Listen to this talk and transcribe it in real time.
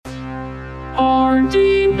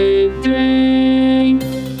Hardee Midday.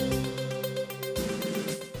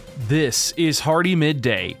 This is Hardee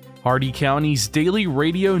Midday, Hardee County's daily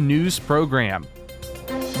radio news program.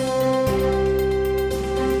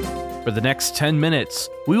 For the next 10 minutes,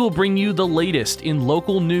 we will bring you the latest in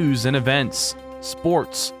local news and events,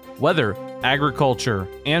 sports, weather, agriculture,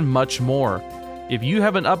 and much more. If you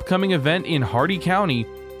have an upcoming event in Hardee County,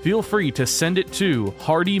 feel free to send it to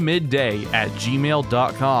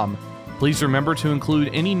hardeemidday@gmail.com. Please remember to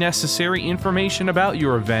include any necessary information about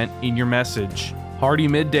your event in your message. Hardee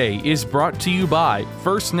Midday is brought to you by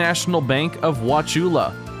First National Bank of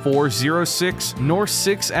Wauchula, 406 North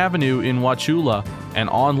 6th Avenue in Wauchula,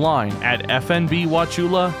 and online at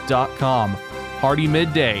fnbwauchula.com. Hardee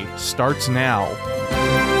Midday starts now.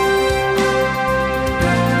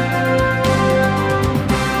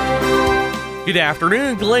 Good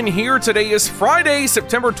afternoon, Glenn here. Today is Friday,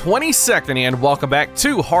 September 22nd, and welcome back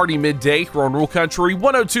to Hardee Midday here on Rural Country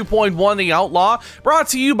 102.1 The Outlaw, brought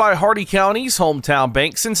to you by Hardee County's hometown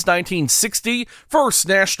bank since 1960, First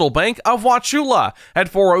National Bank of Wauchula at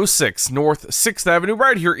 406 North 6th Avenue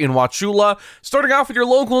right here in Wauchula. Starting off with your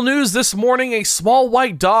local news this morning, a small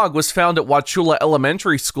white dog was found at Wauchula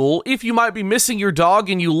Elementary School. If you might be missing your dog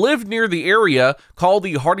and you live near the area, call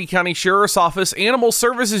the Hardee County Sheriff's Office Animal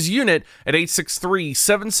Services Unit at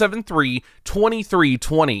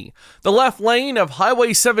 863-773-2320. The left lane of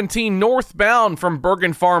Highway 17 northbound from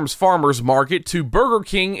Bergen Farms Farmers Market to Burger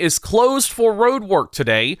King is closed for road work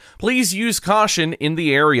today. Please use caution in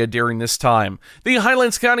the area during this time. The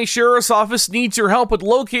Highlands County Sheriff's Office needs your help with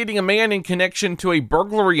locating a man in connection to a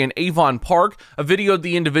burglary in Avon Park. A video of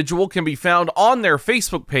the individual can be found on their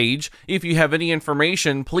Facebook page. If you have any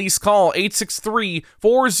information, please call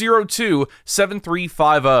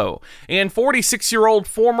 863-402-7350. And 46-year-old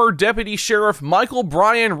former Deputy Sheriff Michael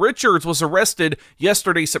Brian Richards was arrested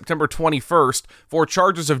yesterday, September 21st, for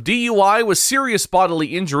charges of DUI with serious bodily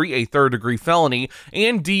injury, a third-degree felony,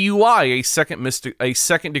 and DUI, a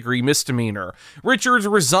second-degree misdemeanor. Richards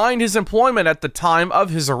resigned his employment at the time of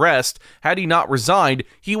his arrest. Had he not resigned,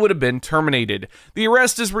 he would have been terminated. The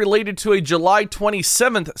arrest is related to a July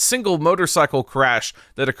 27th single motorcycle crash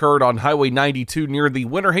that occurred on Highway 92 near the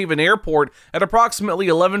Winter Haven Airport at approximately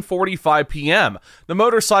 11:45 p.m. The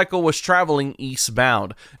motorcycle was traveling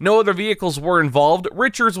eastbound. No other vehicles were involved.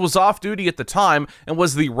 Richards was off duty at the time and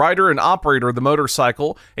was the rider and operator of the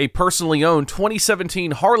motorcycle, a personally owned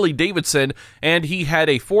 2017 Harley Davidson, and he had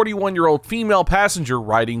a 41-year-old female passenger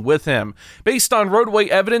riding with him. Based on roadway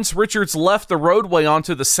evidence, Richards left the roadway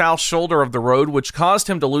onto the south shoulder of the road, which caused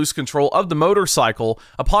him to lose control of the motorcycle.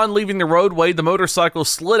 Upon leaving the roadway, the motorcycle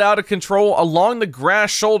slid out of control along the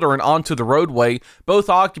grass shoulder and onto the roadway. Both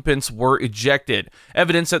occupants were ejected.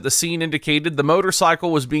 Evidence at the scene indicated the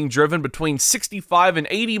motorcycle was being driven between 65 and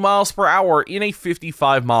 80 miles per hour in a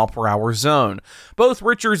 55 mile per hour zone. Both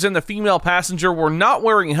Richards and the female passenger were not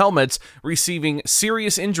wearing helmets, receiving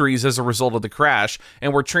serious injuries as a result of the crash,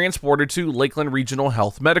 and were transported to Lakeland Regional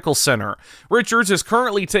Health Medical Center. Richards is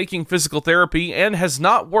currently taking physical therapy and has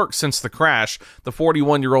not worked since the crash. The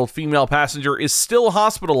 41-year-old female passenger is still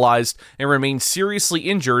hospitalized and remains seriously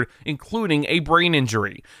injured, including a brain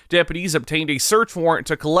injury. Deputies obtained a search warrant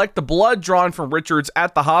to collect the blood drawn from Richards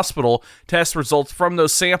at the hospital. Test results from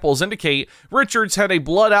those samples indicate Richards had a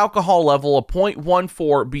blood alcohol level of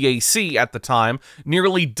 0.14 BAC at the time,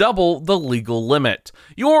 nearly double the legal limit.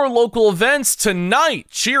 Your local events tonight.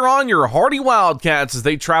 Cheer on your Hardee Wildcats as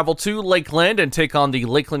they travel to Lakeland and take on the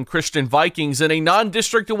Lakeland Christian Vikings in a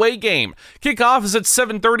non-district away game. Kickoff is at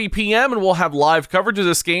 7:30 p.m. and we'll have live coverage of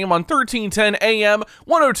this game on 1310 AM,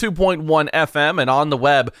 102.1 FM, and on the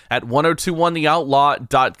web at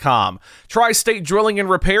 1021theoutlaw.com. Tri-State Drilling and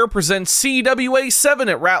Repair presents CWA 7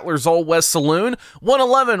 at Rattler's Old West Saloon,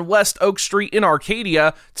 111 West Oak Street in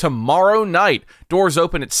Arcadia, tomorrow night. Doors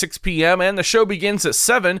open at 6 p.m. and the show begins at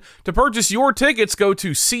 7. To purchase your tickets, go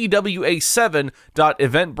to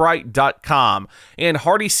cwa7.eventbrite.com. And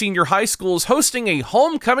Hardee Senior High School is hosting a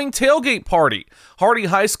homecoming tailgate party. Hardee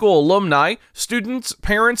High School alumni, students,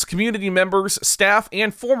 parents, community members, staff,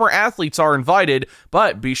 and former athletes are invited,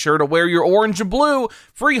 but be sure to wear your orange and blue.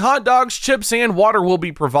 Free hot dogs, chips, and water will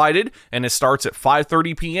be provided, and it starts at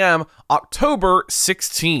 5:30 p.m. October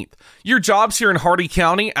 16th. Your jobs here in Hardee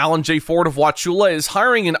County. Alan J. Ford of Wauchula is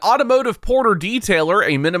hiring an automotive porter detailer.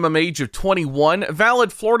 A minimum age of 21,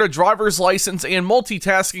 valid Florida driver's license, and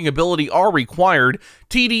multitasking ability are required.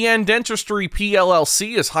 TDN Dentistry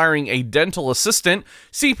PLLC is hiring a dental assistant.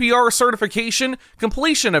 CPR certification,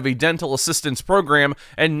 completion of a dental assistance program,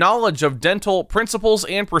 and knowledge of dental principles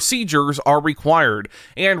and procedures are required.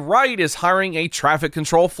 And Wright is hiring a traffic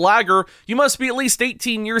control flagger. You must be at least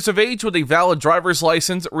 18 years of age with a valid driver's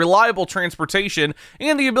license, reliable transportation,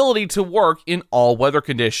 and the ability to work in all weather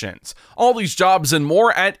conditions. All these jobs and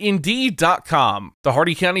more at Indeed.com. The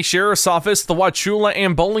Hardee County Sheriff's Office, the Wauchula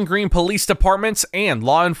and Bowling Green Police Departments, and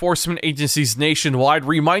law enforcement agencies nationwide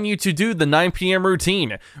remind you to do the 9 p.m.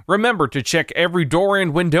 routine. Remember to check every door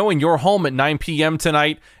and window in your home at 9 p.m.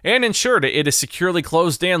 tonight and ensure that it is securely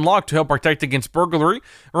closed and locked to help protect against burglary.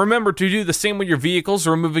 Remember to do the same with your vehicles,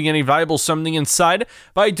 removing any valuable something inside.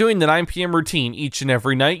 By doing the 9 p.m. routine each and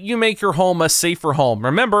every night, you make your home a safer home.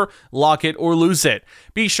 Remember, lock it or lose it.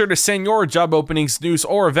 Be sure to send your job openings, news,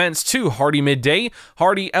 or events to Hardee Midday,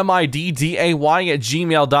 Hardee MIDDAY at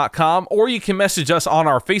gmail.com, or you can message us on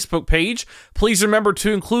our Facebook page. Please remember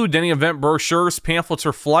to include any event brochures, pamphlets,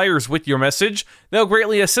 or flyers with your message. They'll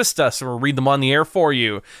greatly assist us and we'll read them on the air for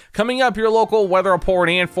you. Coming up, your local weather report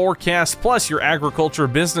and forecast, plus your agriculture,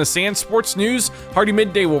 business, and sports news. Hardee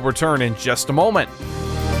Midday will return in just a moment.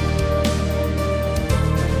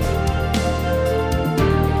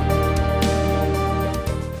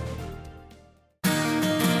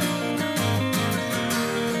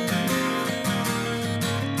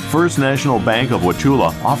 First National Bank of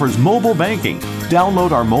Wauchula offers mobile banking.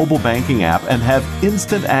 Download our mobile banking app and have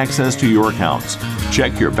instant access to your accounts.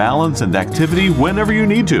 Check your balance and activity whenever you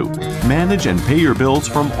need to. Manage and pay your bills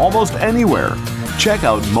from almost anywhere. Check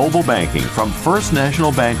out mobile banking from First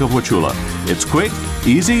National Bank of Wauchula. It's quick,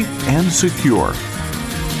 easy, and secure.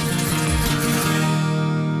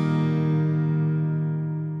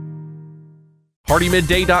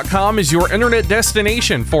 HardeeMidday.com is your internet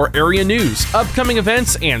destination for area news, upcoming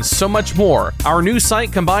events, and so much more. Our news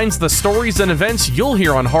site combines the stories and events you'll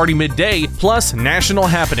hear on Hardee Midday, plus national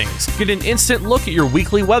happenings. Get an instant look at your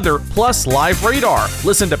weekly weather, plus live radar.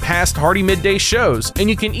 Listen to past Hardee Midday shows, and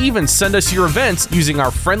you can even send us your events using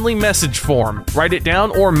our friendly message form. Write it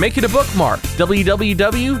down or make it a bookmark.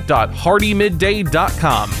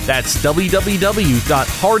 www.HardeeMidday.com. That's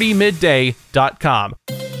www.HardeeMidday.com.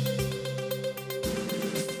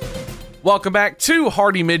 Welcome back to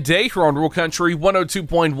Hardee Midday here on Rural Country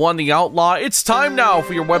 102.1 The Outlaw. It's time now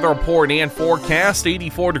for your weather report and forecast.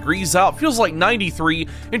 84 degrees out, feels like 93.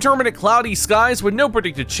 Intermittent cloudy skies with no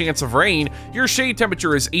predicted chance of rain. Your shade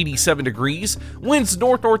temperature is 87 degrees. Winds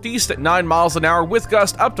north-northeast at 9 miles an hour with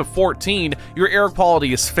gust up to 14. Your air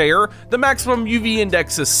quality is fair. The maximum UV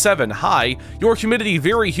index is 7 high. Your humidity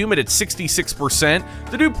very humid at 66%.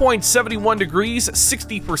 The dew point 71 degrees,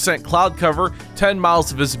 60% cloud cover, 10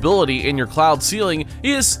 miles of visibility, and your cloud ceiling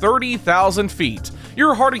is 30,000 feet.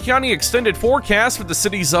 Your Hardee County extended forecast for the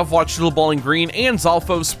cities of Wauchula, Bowling Green, and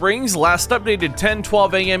Zolfo Springs, last updated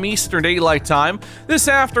 10:12 a.m. Eastern Daylight Time. This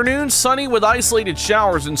afternoon, sunny with isolated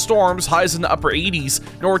showers and storms, highs in the upper 80s,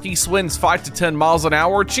 northeast winds 5 to 10 miles an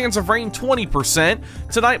hour, chance of rain 20%.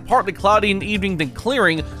 Tonight, partly cloudy in the evening, then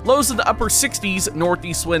clearing, lows in the upper 60s,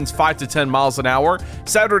 northeast winds 5 to 10 miles an hour.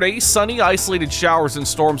 Saturday, sunny, isolated showers and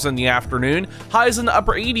storms in the afternoon, highs in the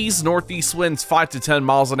upper 80s, northeast winds 5 to 10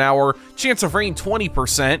 miles an hour, chance of rain 20%.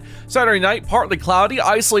 Saturday night, partly cloudy,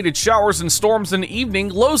 isolated showers and storms in the evening,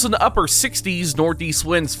 lows in the upper 60s, northeast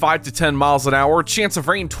winds 5 to 10 miles an hour, chance of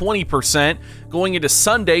rain 20%. Going into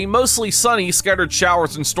Sunday, mostly sunny, scattered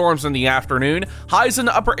showers and storms in the afternoon, highs in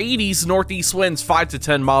the upper 80s, northeast winds 5 to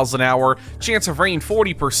 10 miles an hour, chance of rain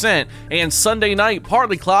 40%. And Sunday night,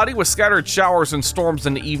 partly cloudy with scattered showers and storms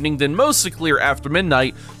in the evening, then mostly clear after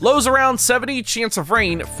midnight, lows around 70, chance of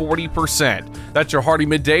rain 40%. That's your Hardee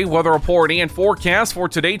Midday weather report and forecast for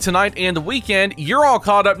today, tonight, and the weekend. You're all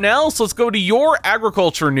caught up now, so let's go to your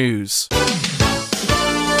agriculture news.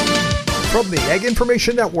 From the Ag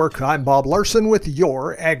Information Network, I'm Bob Larson with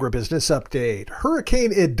your Agribusiness Update.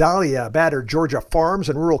 Hurricane Idalia battered Georgia farms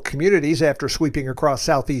and rural communities after sweeping across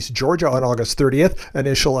southeast Georgia on August 30th.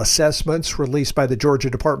 Initial assessments released by the Georgia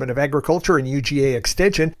Department of Agriculture and UGA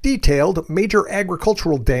Extension detailed major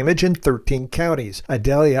agricultural damage in 13 counties.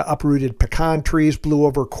 Idalia uprooted pecan trees, blew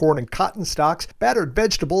over corn and cotton stalks, battered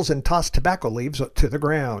vegetables, and tossed tobacco leaves to the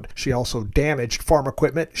ground. She also damaged farm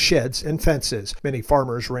equipment, sheds, and fences. Many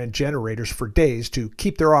farmers ran generators for days to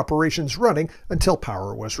keep their operations running until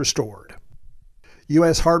power was restored.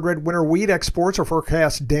 U.S. hard red winter wheat exports are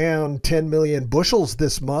forecast down 10 million bushels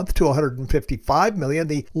this month to 155 million,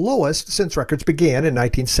 the lowest since records began in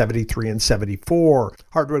 1973 and 74.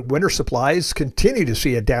 Hard red winter supplies continue to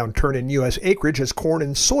see a downturn in U.S. acreage as corn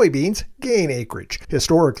and soybeans gain acreage.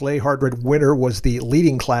 Historically, hard red winter was the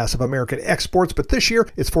leading class of American exports, but this year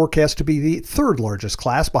it's forecast to be the third largest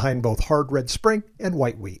class behind both hard red spring and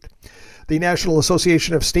white wheat. The National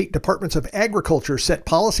Association of State Departments of Agriculture set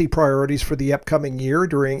policy priorities for the upcoming year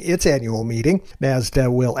during its annual meeting.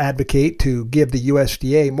 NASDA will advocate to give the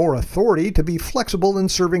USDA more authority to be flexible in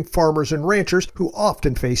serving farmers and ranchers who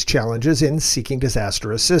often face challenges in seeking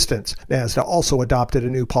disaster assistance. NASDA also adopted a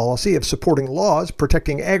new policy of supporting laws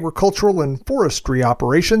protecting agricultural and forestry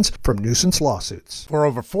operations from nuisance lawsuits. For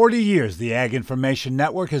over 40 years, the Ag Information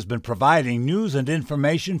Network has been providing news and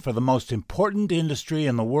information for the most important industry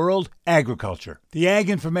in the world, agriculture. The Ag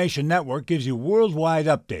Information Network gives you worldwide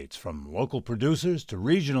updates from local producers to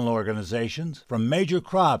regional organizations, from major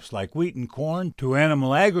crops like wheat and corn to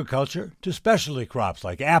animal agriculture to specialty crops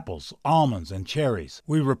like apples, almonds, and cherries.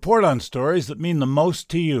 We report on stories that mean the most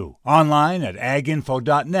to you. Online at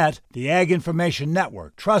aginfo.net, the Ag Information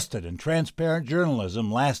Network, trusted and transparent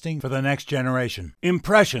journalism lasting for the next generation.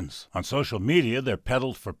 Impressions. On social media, they're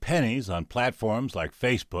peddled for pennies on platforms like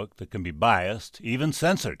Facebook that can be biased, even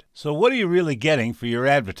censored. So what are you really getting for your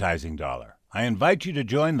advertising dollar? I invite you to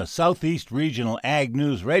join the Southeast Regional Ag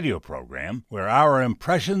News radio program, where our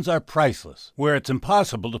impressions are priceless, where it's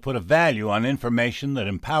impossible to put a value on information that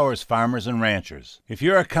empowers farmers and ranchers. If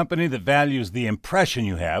you're a company that values the impression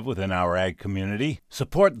you have within our ag community,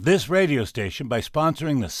 support this radio station by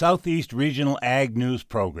sponsoring the Southeast Regional Ag News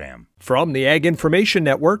program. From the Ag Information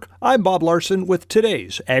Network, I'm Bob Larson with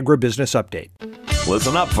today's Agribusiness Update.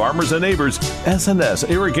 Listen up, farmers and neighbors. S&S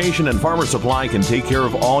Irrigation and Farmer Supply can take care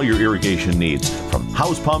of all your irrigation needs, from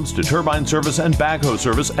house pumps to turbine service and backhoe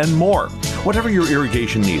service and more. Whatever your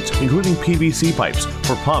irrigation needs, including PVC pipes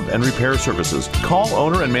for pump and repair services, call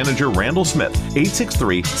owner and manager Randall Smith,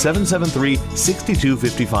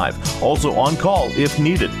 863-773-6255. Also on call if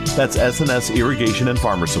needed. That's S&S Irrigation and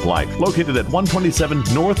Farmer Supply, located at 127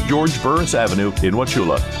 North George Burris Avenue in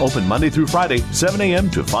Wauchula. Open Monday through Friday, 7 a.m.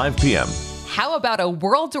 to 5 p.m. How about a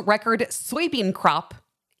world record soybean crop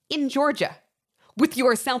in Georgia? With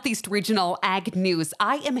your Southeast Regional Ag News,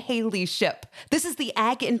 I am Haley Shipp. This is the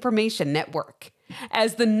Ag Information Network.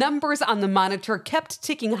 As the numbers on the monitor kept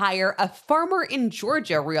ticking higher, a farmer in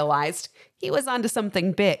Georgia realized he was onto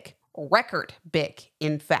something big. Record big,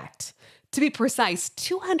 in fact. To be precise,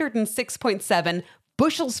 206.7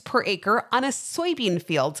 bushels per acre on a soybean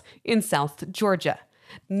field in South Georgia.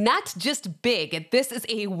 Not just big, this is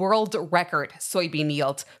a world record soybean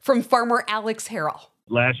yield from farmer Alex Harrell.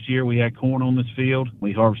 Last year we had corn on this field.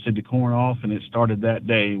 We harvested the corn off, and it started that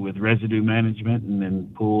day with residue management and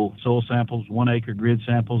then pull soil samples, 1 acre grid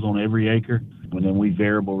samples on every acre. And then we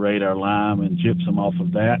variable rate our lime and gypsum off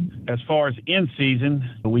of that. As far as in season,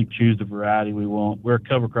 we choose the variety we want. We're a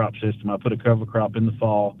cover crop system. I put a cover crop in the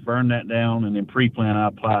fall, burn that down, and then pre-plant I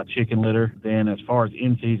apply chicken litter. Then as far as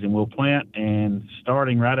in season, we'll plant, and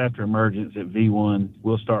starting right after emergence at V1,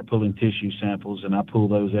 we'll start pulling tissue samples, and I pull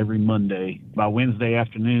those every Monday. By Wednesday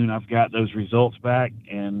afternoon, I've got those results back,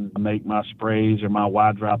 and I make my sprays or my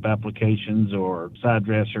wide drop applications or side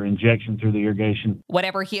dress or injection through the irrigation.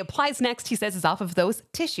 Whatever he applies next, he says, is off of those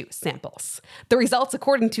tissue samples. The results,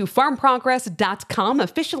 according to farmprogress.com,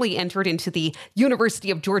 officially entered into the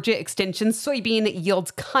University of Georgia Extension Soybean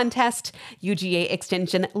Yield Contest. UGA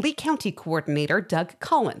Extension Lee County Coordinator Doug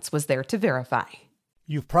Collins was there to verify.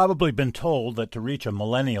 You've probably been told that to reach a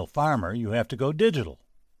millennial farmer, you have to go digital.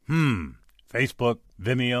 Facebook,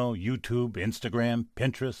 Vimeo, YouTube, Instagram,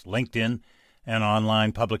 Pinterest, LinkedIn, an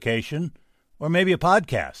online publication, or maybe a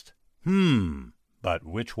podcast. But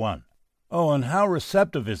which one? Oh, and how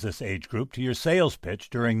receptive is this age group to your sales pitch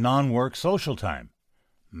during non-work social time?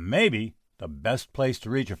 Maybe the best place to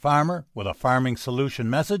reach a farmer with a farming solution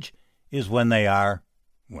message is when they are,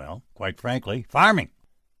 well, quite frankly, farming.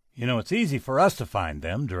 You know, it's easy for us to find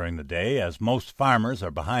them during the day, as most farmers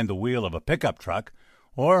are behind the wheel of a pickup truck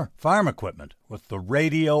or farm equipment with the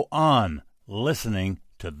radio on, listening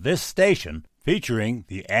to this station featuring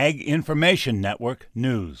the Ag Information Network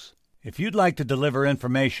News. If you'd like to deliver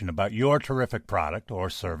information about your terrific product or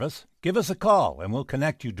service, give us a call and we'll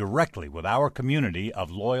connect you directly with our community of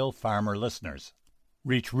loyal farmer listeners.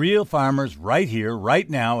 Reach real farmers right here, right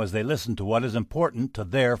now, as they listen to what is important to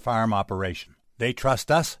their farm operation. They trust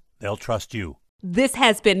us, they'll trust you. This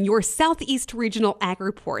has been your Southeast Regional Ag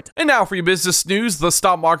Report. And now for your business news, the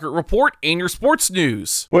stock market report, and your sports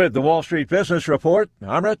news. With the Wall Street Business Report,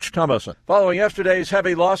 I'm Rich Thomason. Following yesterday's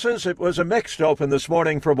heavy losses, it was a mixed open this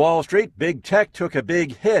morning for Wall Street. Big tech took a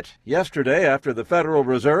big hit yesterday after the Federal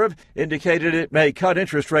Reserve indicated it may cut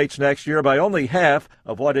interest rates next year by only half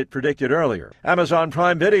of what it predicted earlier. Amazon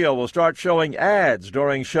Prime Video will start showing ads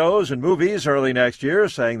during shows and movies early next year,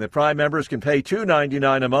 saying that Prime members can pay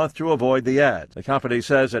 $2.99 a month to avoid the ads. The company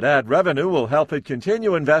says that ad revenue will help it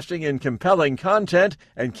continue investing in compelling content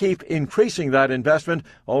and keep increasing that investment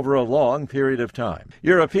over a long period of time.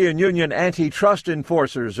 European Union antitrust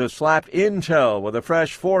enforcers have slapped Intel with a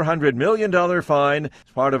fresh $400 million fine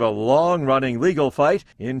as part of a long-running legal fight.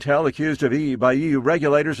 Intel accused by EU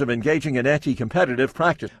regulators of engaging in anti-competitive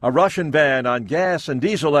practice. A Russian ban on gas and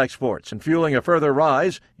diesel exports and fueling a further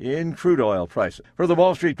rise in crude oil prices. For the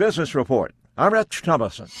Wall Street Business Report, I'm Rich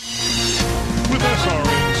Thomason. With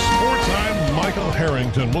SRN Sports, I'm Michael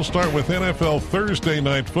Harrington. We'll start with NFL Thursday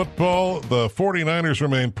Night Football. The 49ers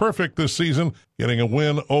remain perfect this season, getting a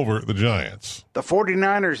win over the Giants. The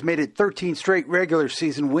 49ers made it 13 straight regular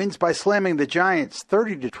season wins by slamming the Giants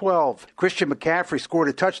 30-12. Christian McCaffrey scored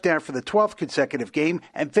a touchdown for the 12th consecutive game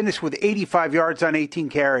and finished with 85 yards on 18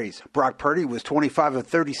 carries. Brock Purdy was 25 of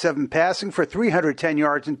 37 passing for 310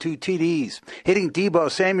 yards and 2 TDs, hitting Deebo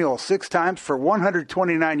Samuel 6 times for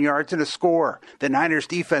 129 yards and a score. The Niners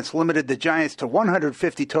defense limited the Giants to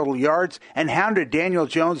 150 total yards and hounded Daniel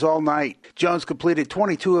Jones all night. Jones completed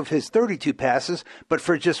 22 of his 32 passes, but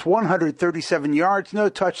for just 137 yards, no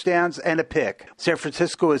touchdowns, and a pick. San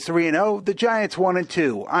Francisco is 3-0, the Giants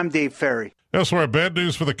 1-2. I'm Dave Ferry. Elsewhere, bad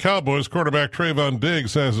news for the Cowboys. Quarterback Trayvon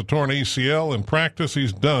Diggs has a torn ACL. In practice,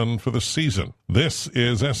 he's done for the season. This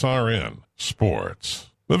is SRN Sports.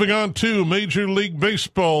 Moving on to Major League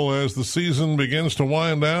Baseball as the season begins to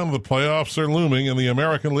wind down. The playoffs are looming in the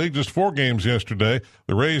American League. Just 4 games yesterday.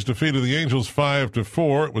 The Rays defeated the Angels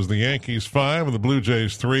 5-4. It was the Yankees 5 and the Blue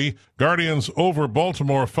Jays 3. Guardians over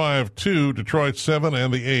Baltimore 5-2, Detroit 7,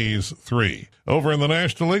 and the A's 3. Over in the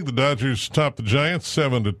National League, the Dodgers topped the Giants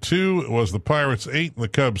 7-2. It was the Pirates 8 and the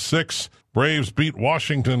Cubs 6. Braves beat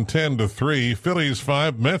Washington 10-3, Phillies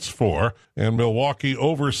 5, Mets 4, and Milwaukee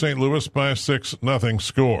over St. Louis by a 6-0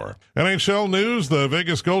 score. NHL news, the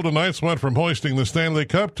Vegas Golden Knights went from hoisting the Stanley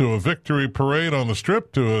Cup to a victory parade on the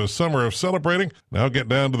Strip to a summer of celebrating. Now get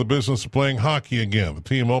down to the business of playing hockey again. The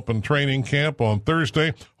team opened training camp on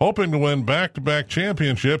Thursday, hoping to win back-to-back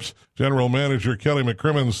championships. General Manager Kelly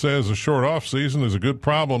McCrimmon says a short offseason is a good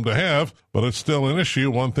problem to have, but it's still an issue.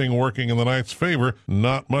 One thing working in the Knights' favor,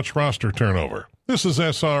 not much roster turnover. This is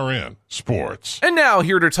SRN Sports. And now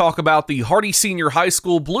here to talk about the Hardee Senior High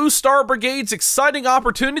School Blue Star Brigade's exciting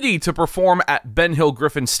opportunity to perform at Ben Hill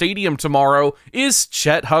Griffin Stadium tomorrow is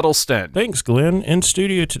Chet Huddleston. Thanks, Glenn. In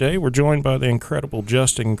studio today, we're joined by the incredible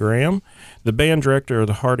Justin Graham, the band director of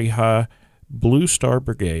the Hardee High Blue Star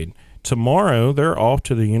Brigade. Tomorrow, they're off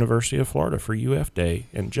to the University of Florida for UF Day,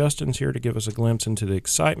 and Justin's here to give us a glimpse into the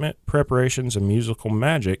excitement, preparations, and musical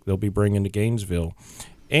magic they'll be bringing to Gainesville.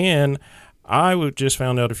 And I just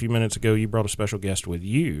found out a few minutes ago you brought a special guest with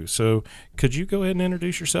you. So could you go ahead and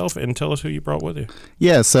introduce yourself and tell us who you brought with you?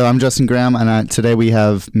 Yeah, so I'm Justin Graham, and today we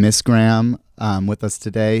have Miss Graham with us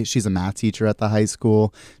today. She's a math teacher at the high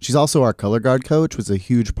school. She's also our color guard coach, which is a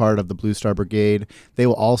huge part of the Blue Star Brigade. They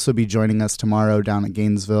will also be joining us tomorrow down at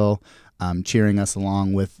Gainesville, cheering us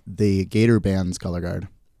along with the Gator Band's color guard.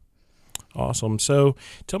 Awesome. So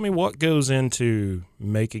tell me what goes into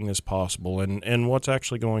making this possible and what's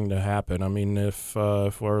actually going to happen. I mean, if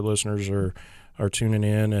our listeners are tuning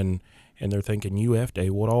in and they're thinking UF Day,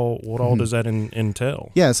 what all does that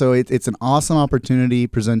entail? Yeah, so it's an awesome opportunity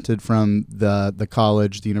presented from the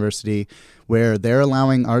college, the university, where they're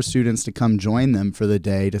allowing our students to come join them for the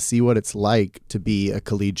day to see what it's like to be a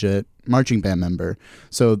collegiate marching band member.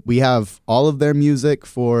 So we have all of their music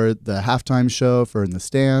for the halftime show, for in the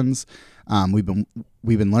stands. We've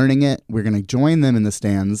been learning it. We're going to join them in the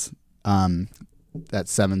stands at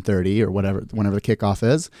 7:30 or whenever the kickoff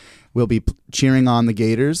is. We'll be cheering on the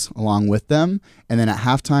Gators along with them, and then at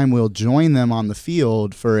halftime we'll join them on the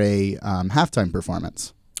field for a halftime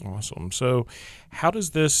performance. Awesome. So, how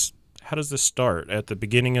does this start? At the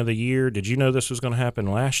beginning of the year? Did you know this was going to happen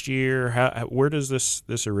last year? Where does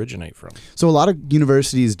this originate from? So a lot of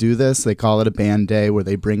universities do this. They call it a band day where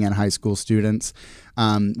they bring in high school students.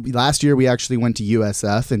 Last year we actually went to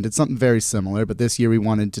USF and did something very similar, but this year we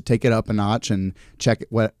wanted to take it up a notch and check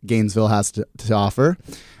what Gainesville has to offer.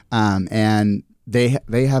 And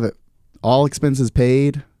they have it all expenses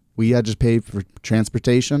paid. we had to pay for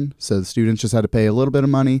transportation. So the students just had to pay a little bit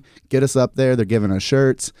of money, get us up there. They're giving us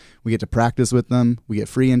shirts. We get to practice with them. We get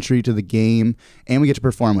free entry to the game, and we get to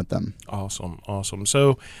perform with them. Awesome.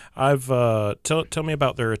 So I've tell me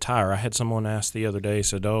about their attire. I had someone ask the other day,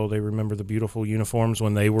 said, oh, they remember the beautiful uniforms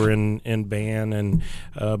when they were in band, and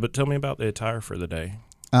but tell me about the attire for the day.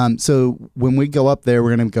 So when we go up there,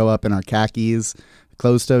 we're going to go up in our khakis,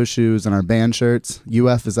 closed-toe shoes, and our band shirts.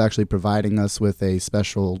 UF is actually providing us with a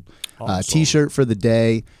special T-shirt for the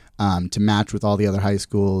day to match with all the other high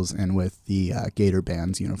schools and with the Gator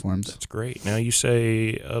Band's uniforms. That's great. Now, you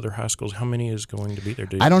say other high schools. How many is going to be there?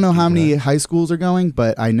 I don't know how many high schools are going,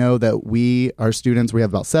 but I know that our students, we have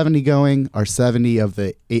about 70 going, are 70 of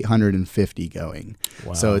the 850 going.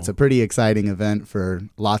 Wow. So it's a pretty exciting event for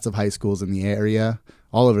lots of high schools in the area,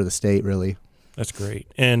 all over the state, really. That's great.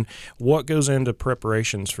 And what goes into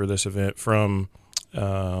preparations for this event from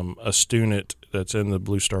a student that's in the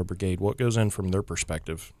Blue Star Brigade? What goes in from their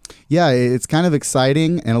perspective? Yeah, it's kind of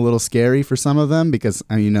exciting and a little scary for some of them because,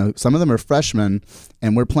 some of them are freshmen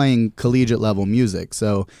and we're playing collegiate level music.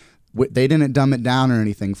 So they didn't dumb it down or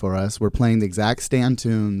anything for us. We're playing the exact stand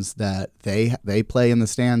tunes that they play in the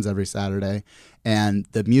stands every Saturday. And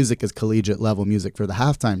the music is collegiate level music for the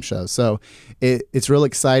halftime show. So it's real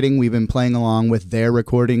exciting. We've been playing along with their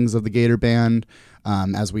recordings of the Gator Band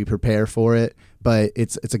as we prepare for it. But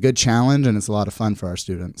it's a good challenge, and it's a lot of fun for our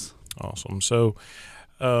students. Awesome. So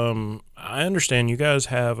I understand you guys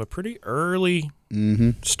have a pretty early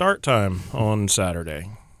start time on Saturday.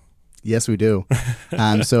 Yes, we do.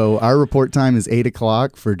 So our report time is 8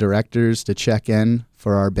 o'clock for directors to check in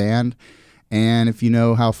for our band. And if you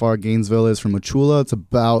know how far Gainesville is from Wauchula, it's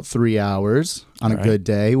about 3 hours on a good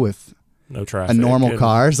day with no traffic, a normal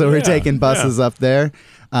car. So we're taking buses up there.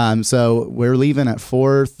 So we're leaving at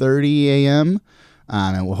 4:30 a.m.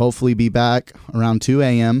 And we'll hopefully be back around 2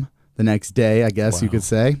 a.m. the next day, I guess you could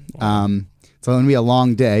say. It's going to be a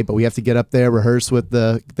long day, but we have to get up there, rehearse with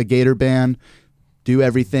the Gator Band, do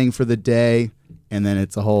everything for the day, and then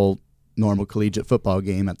it's a whole normal collegiate football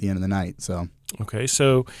game at the end of the night. So. Okay,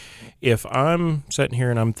 so if I'm sitting here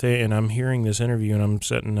and I'm hearing this interview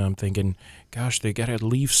and I'm thinking, gosh, they got to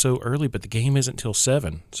leave so early, but the game isn't till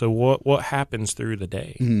 7. So what happens through the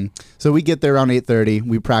day? Mm-hmm. So we get there around 8:30.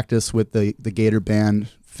 We practice with the Gator Band,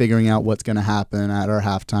 figuring out what's going to happen at our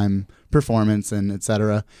halftime performance and et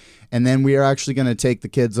cetera. And then we are actually going to take the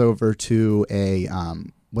kids over to a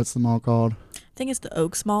what's the mall called? I think it's the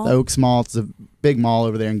Oaks Mall. The Oaks Mall. It's a big mall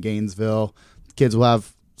over there in Gainesville. Kids will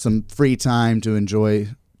have some free time to enjoy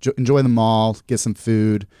the mall, get some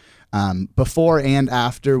food. Before and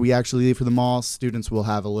after we actually leave for the mall, students will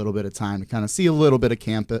have a little bit of time to kind of see a little bit of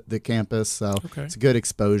the campus. So it's a good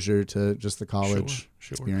exposure to just the college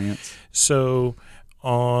experience. So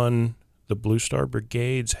on the Blue Star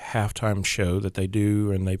Brigade's halftime show that they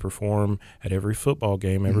do and they perform at every football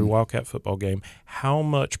game, every Wildcat football game, how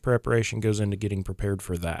much preparation goes into getting prepared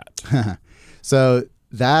for that? So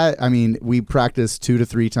we practice 2 to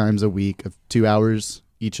 3 times a week of 2 hours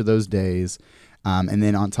each of those days. And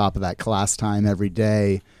then on top of that, class time every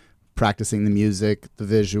day, practicing the music, the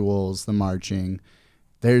visuals, the marching.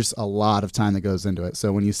 There's a lot of time that goes into it.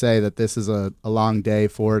 So when you say that this is a long day,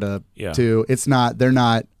 4 to 2, it's not. They're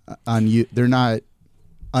not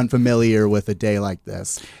unfamiliar with a day like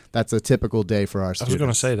this. That's a typical day for our students. I was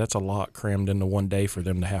going to say that's a lot crammed into one day for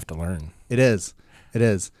them to have to learn. It is.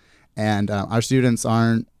 And our students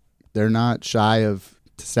they're not shy of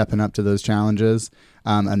stepping up to those challenges.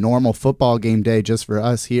 A normal football game day just for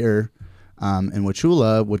us here in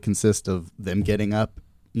Wauchula would consist of them getting up,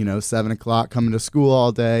 7 o'clock, coming to school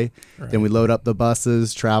all day. Right. Then we load up the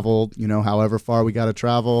buses, travel, however far we got to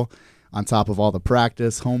travel, on top of all the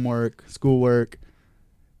practice, homework, schoolwork.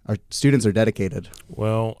 Our students are dedicated.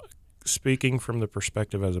 Well, speaking from the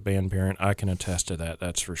perspective as a band parent, I can attest to that.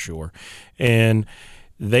 That's for sure. And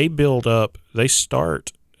they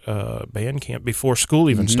start band camp before school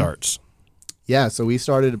even starts. Yeah, so we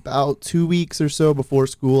started about 2 weeks or so before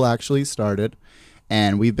school actually started,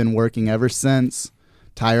 and we've been working ever since,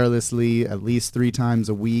 tirelessly, at least 3 times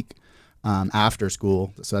a week after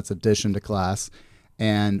school, so that's addition to class,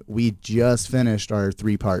 and we just finished our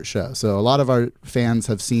 3-part show. So a lot of our fans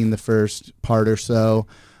have seen the first part or so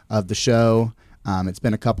of the show. It's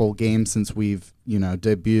been a couple games since we've,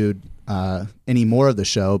 debuted any more of the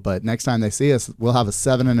show, but next time they see us, we'll have a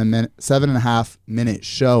 7.5 minute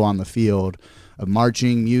show on the field of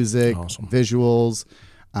marching, music, visuals,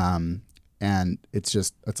 and it's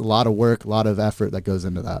a lot of work, a lot of effort that goes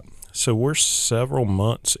into that. So we're several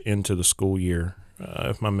months into the school year,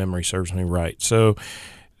 if my memory serves me right. So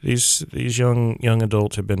these young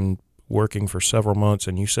adults have been working for several months,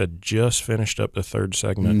 and you said just finished up the third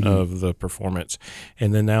segment of the performance,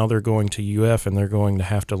 and then now they're going to UF and they're going to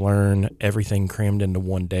have to learn everything crammed into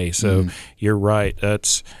one day. So you're right.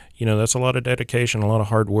 That's a lot of dedication, a lot of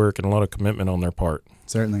hard work, and a lot of commitment on their part.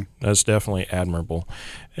 Certainly. That's definitely admirable.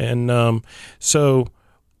 And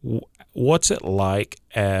what's it like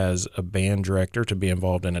as a band director to be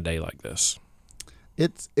involved in a day like this?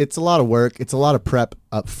 It's a lot of work. It's a lot of prep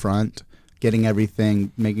up front, getting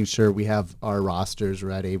everything, making sure we have our rosters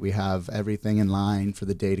ready. We have everything in line for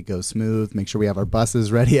the day to go smooth. Make sure we have our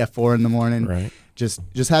buses ready at 4 a.m. Right. Just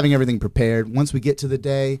having everything prepared. Once we get to the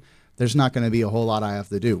day, there's not going to be a whole lot I have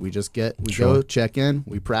to do. We just go check in,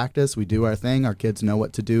 we practice, we do our thing. Our kids know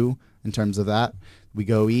what to do in terms of that. We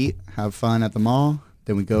go eat, have fun at the mall,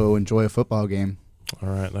 then we go enjoy a football game. All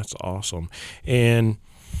right, that's awesome. And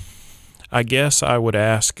I guess I would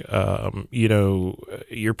ask,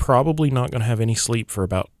 you're probably not going to have any sleep for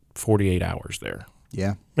about 48 hours there.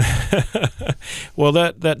 Yeah. Well,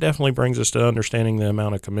 that definitely brings us to understanding the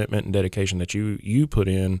amount of commitment and dedication that you put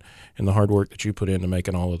in and the hard work that you put into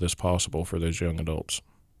making all of this possible for those young adults.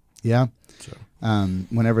 Yeah. So.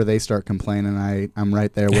 Whenever they start complaining, I'm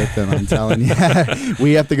right there with them. I'm telling you,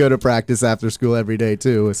 we have to go to practice after school every day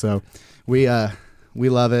too. So we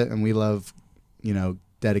love it, and we love,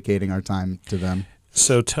 dedicating our time to them.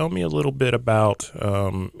 So tell me a little bit about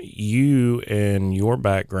you and your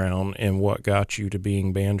background and what got you to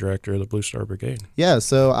being band director of the Blue Star Brigade. Yeah,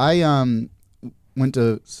 so I went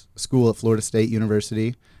to school at Florida State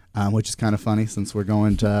University, which is kind of funny since we're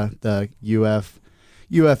going to the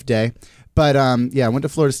UF day. But I went to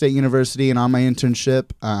Florida State University, and on my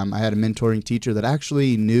internship, I had a mentoring teacher that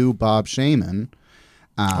actually knew Bob Shaman.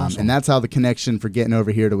 Awesome. And that's how the connection for getting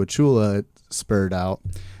over here to Wauchula spurred out.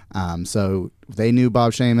 So they knew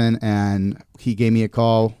Bob Shaman, and he gave me a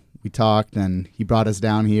call. We talked, and he brought us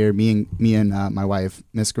down here, me and my wife,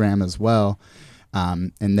 Miss Graham, as well.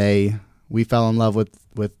 And we fell in love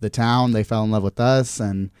with the town. They fell in love with us,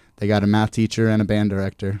 and they got a math teacher and a band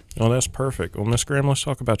director. Well, that's perfect. Well, Miss Graham, let's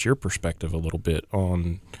talk about your perspective a little bit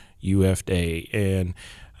on UF Day, and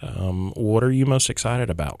what are you most excited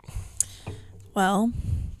about? Well,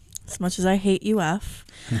 as much as I hate UF,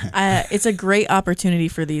 it's a great opportunity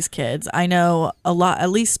for these kids. I know a lot, at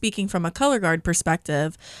least speaking from a color guard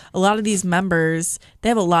perspective, a lot of these members, they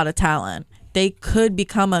have a lot of talent. They could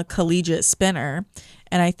become a collegiate spinner.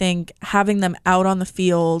 And I think having them out on the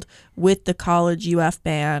field with the college UF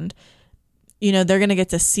band, they're going to get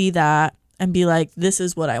to see that and be like, this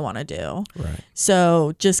is what I want to do. Right.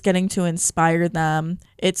 So just getting to inspire them.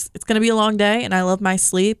 It's going to be a long day, and I love my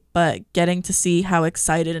sleep, but getting to see how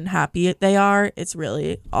excited and happy they are, it's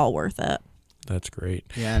really all worth it. That's great.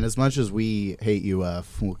 Yeah, and as much as we hate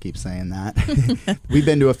UF, we'll keep saying that. We've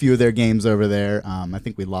been to a few of their games over there. I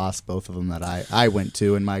think we lost both of them that I went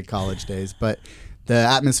to in my college days, but the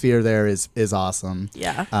atmosphere there is awesome.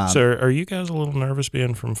 Yeah. So are you guys a little nervous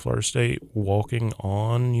being from Florida State walking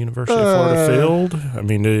on University of Florida field? I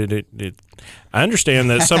mean, I understand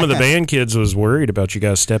that some of the band kids was worried about you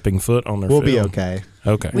guys stepping foot on their field. We'll be okay.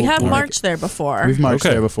 Okay. We have marched there before. We've marched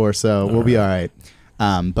there before, so we'll be all right.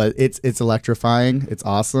 But it's electrifying. It's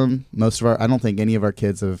awesome. I don't think any of our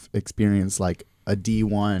kids have experienced like a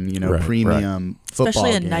D1, premium football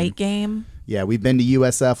especially a game. night game. Yeah, we've been to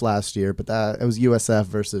USF last year, but it was USF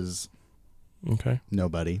versus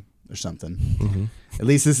nobody or something. Mm-hmm. At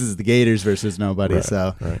least this is the Gators versus nobody,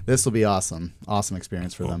 so this will be awesome. Awesome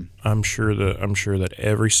experience for them. I'm sure that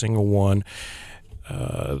every single one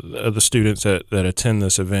of the students that attend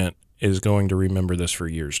this event is going to remember this for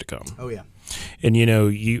years to come. Oh yeah. And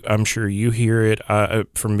I'm sure you hear it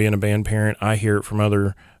from being a band parent. I hear it from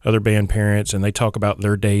other band parents, and they talk about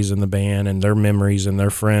their days in the band and their memories and their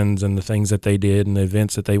friends and the things that they did and the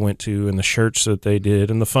events that they went to and the shirts that they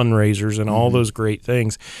did and the fundraisers and all those great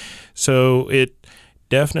things. So it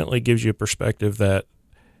definitely gives you a perspective that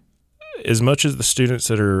as much as the students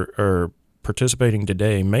that are participating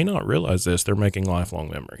today may not realize this, they're making lifelong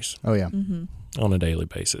memories. Oh yeah. On a daily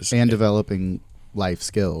basis. And developing life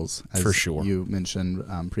skills, as for sure you mentioned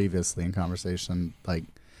previously in conversation. Like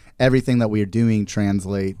everything that we are doing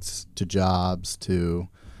translates to jobs, to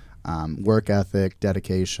work ethic,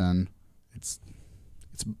 dedication. It's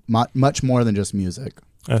much more than just music.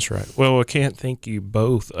 That's right. Well, I can't thank you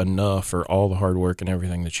both enough for all the hard work and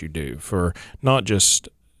everything that you do, for not just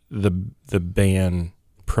the band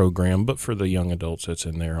program, but for the young adults that's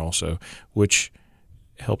in there also, which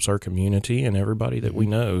helps our community and everybody that we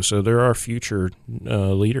know. So there are future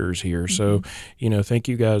leaders here. So, thank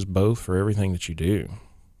you guys both for everything that you do.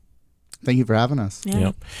 Thank you for having us. Yeah.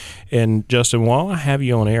 Yep. And Justin, while I have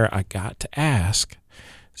you on air, I got to ask,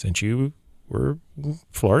 since you were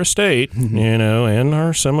Florida State, and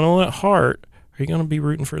are Seminole at heart, are you going to be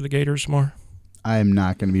rooting for the Gators tomorrow? I'm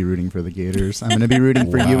not going to be rooting for the Gators. I'm going to be rooting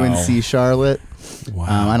for UNC Charlotte.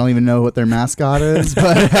 Wow. I don't even know what their mascot is,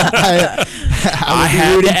 but I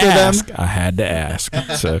would be rooting for them. I had to ask.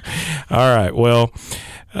 So, all right. Well,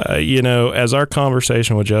 as our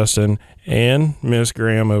conversation with Justin and Miss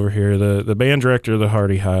Graham over here, the band director of the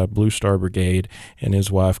Hardee High Blue Star Brigade, and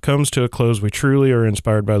his wife, comes to a close, we truly are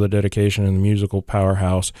inspired by the dedication and the musical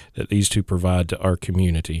powerhouse that these two provide to our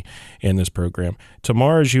community in this program.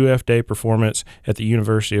 Tomorrow's UF Day performance at the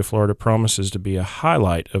University of Florida promises to be a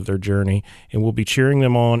highlight of their journey, and we'll be cheering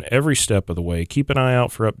them on every step of the way. Keep an eye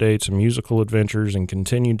out for updates and musical adventures and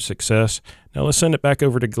continued success. Now let's send it back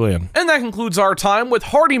over to Glenn. And that concludes our time with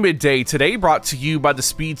Hardee Midday today, brought to you by the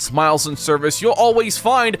speed, smiles, and service you'll always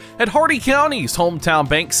find at Hardee County's hometown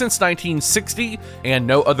bank since 1960. And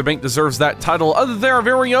no other bank deserves that title other than our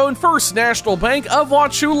very own First National Bank of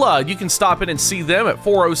Wauchula. You can stop in and see them at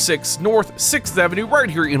 406 North 6th Avenue right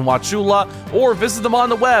here in Wauchula, or visit them on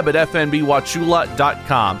the web at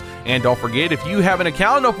fnbwauchula.com. And don't forget, if you have an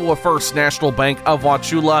account open with First National Bank of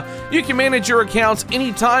Wauchula, you can manage your accounts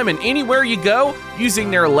anytime and anywhere you go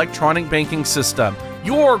using their electronic banking system.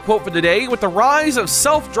 Your quote for today: with the rise of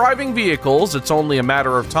self-driving vehicles, it's only a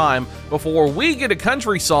matter of time before we get a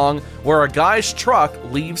country song where a guy's truck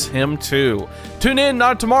leaves him too. Tune in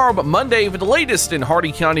not tomorrow but Monday for the latest in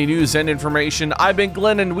Hardee County news and information. I've been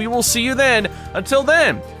Glenn, and we will see you then. Until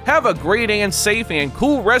then, have a great and safe and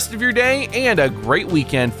cool rest of your day and a great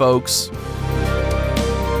weekend, folks.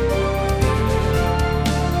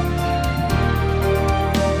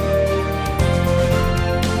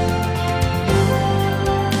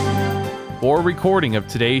 For a recording of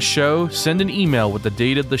today's show, send an email with the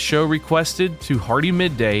date of the show requested to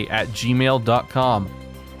hardeemidday@gmail.com.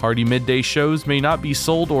 Hardee Midday shows may not be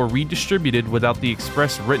sold or redistributed without the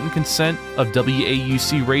express written consent of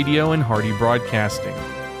WAUC Radio and Hardee Broadcasting.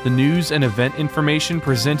 The news and event information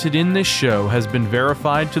presented in this show has been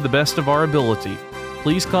verified to the best of our ability.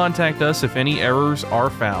 Please contact us if any errors are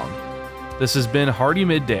found. This has been Hardee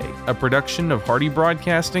Midday, a production of Hardee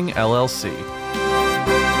Broadcasting, LLC.